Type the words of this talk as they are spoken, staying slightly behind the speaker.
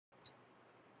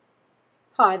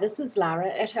Hi, this is Lara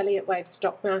at Elliott Wave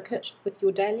Stock Market with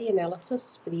your daily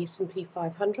analysis for the S&P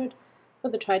 500 for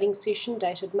the trading session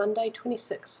dated Monday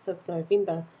 26th of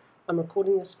November. I'm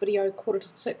recording this video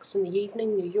 5:45 in the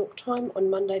evening New York time on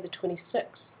Monday the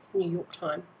 26th New York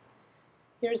time.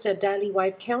 Here is our daily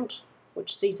wave count,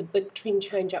 which sees a big trend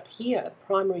change up here, a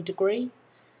primary degree.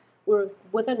 We're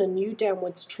within a new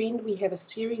downwards trend. We have a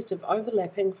series of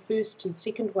overlapping first and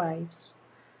second waves.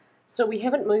 So we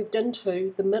haven't moved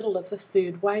into the middle of the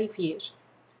third wave yet.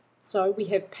 So we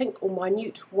have pink or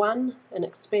minute 1, an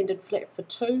expanded flat for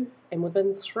 2, and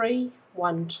within 3,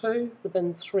 1, 2,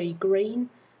 within 3 green,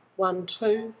 1,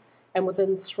 2, and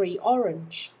within 3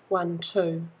 orange, 1,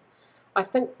 2. I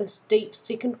think this deep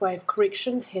second wave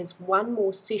correction has one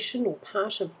more session or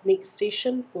part of next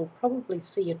session. We'll probably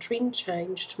see a trend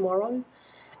change tomorrow,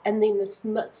 and then the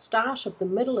start of the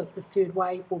middle of the third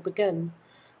wave will begin.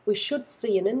 We should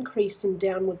see an increase in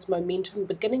downwards momentum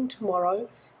beginning tomorrow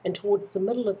and towards the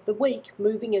middle of the week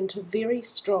moving into very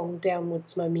strong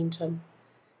downwards momentum.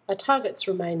 Our targets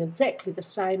remain exactly the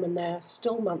same and they are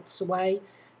still months away.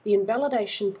 The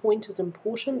invalidation point is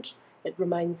important. It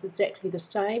remains exactly the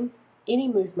same. Any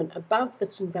movement above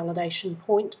this invalidation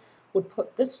point would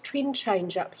put this trend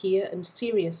change up here in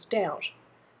serious doubt.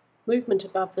 Movement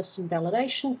above this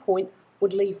invalidation point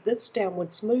would leave this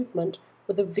downwards movement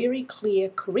with a very clear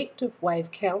corrective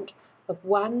wave count of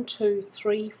 1, 2,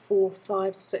 3, 4,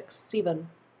 5, 6, 7.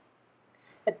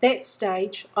 At that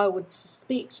stage, I would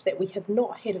suspect that we have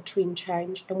not had a trend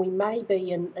change and we may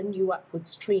be in a new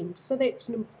upwards trend, so that's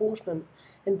an important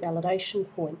invalidation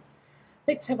point.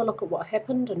 Let's have a look at what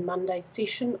happened in Monday's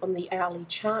session on the hourly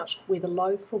chart, where the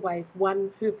low for wave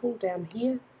 1 purple down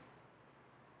here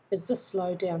is this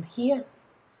low down here.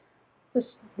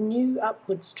 This new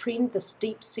upwards trend, this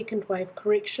deep second wave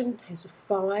correction, has a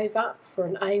 5 up for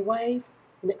an A wave,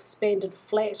 an expanded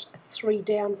flat, a 3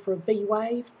 down for a B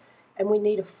wave, and we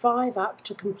need a 5 up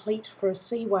to complete for a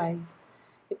C wave.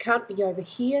 It can't be over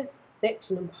here.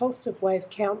 That's an impulsive wave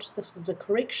count. This is a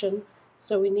correction,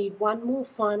 so we need one more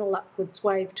final upwards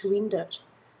wave to end it.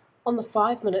 On the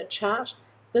 5-minute chart,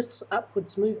 this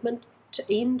upwards movement to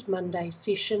end Monday's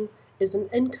session is an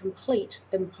incomplete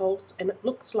impulse and it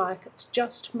looks like it's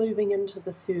just moving into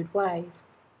the third wave.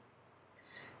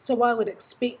 So I would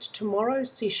expect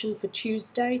tomorrow's session for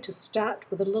Tuesday to start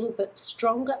with a little bit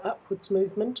stronger upwards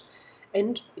movement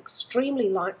and extremely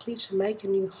likely to make a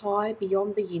new high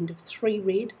beyond the end of 3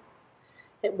 red.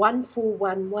 At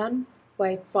 1411,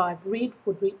 wave 5 red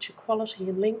would reach equality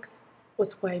in length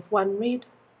with wave 1 red.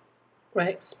 I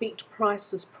expect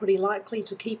price is pretty likely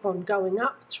to keep on going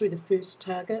up through the first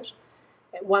target.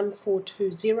 At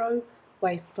 1420,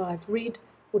 wave 5 red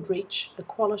would reach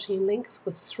equality in length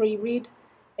with 3 red,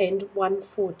 and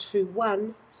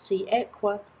 1421, C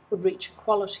aqua, would reach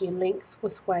equality in length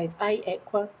with wave A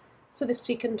aqua, so the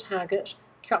second target,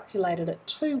 calculated at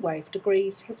 2 wave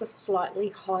degrees, has a slightly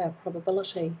higher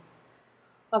probability.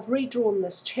 I've redrawn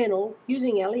this channel.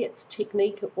 Using Elliott's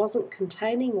technique, it wasn't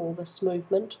containing all this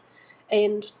movement,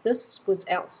 and this was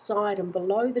outside and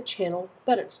below the channel,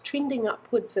 but it's trending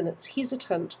upwards and it's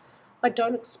hesitant. I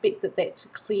don't expect that that's a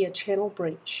clear channel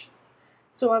breach.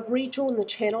 So I've redrawn the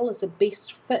channel as a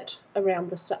best fit around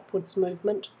this upwards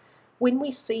movement. When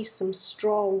we see some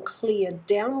strong, clear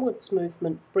downwards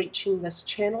movement breaching this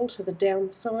channel to the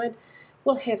downside,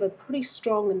 we'll have a pretty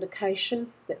strong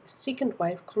indication that the second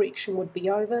wave correction would be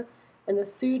over and the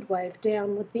third wave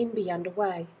down would then be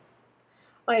underway.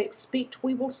 I expect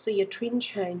we will see a trend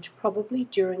change probably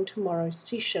during tomorrow's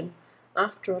session,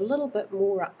 after a little bit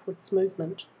more upwards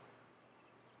movement.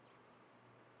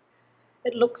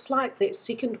 It looks like that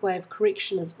second wave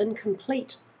correction is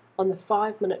incomplete. On the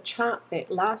 5-minute chart,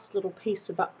 that last little piece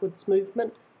of upwards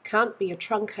movement can't be a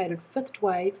truncated fifth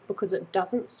wave because it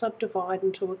doesn't subdivide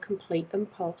into a complete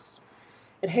impulse.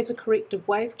 It has a corrective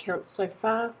wave count so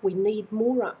far. We need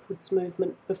more upwards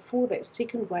movement before that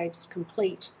second wave's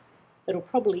complete. It'll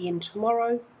probably end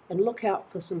tomorrow, and look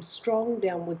out for some strong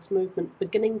downwards movement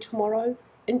beginning tomorrow,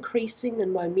 increasing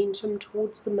in momentum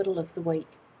towards the middle of the week.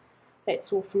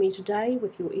 That's all for me today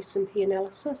with your S&P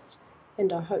analysis,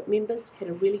 and I hope members had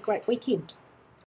a really great weekend.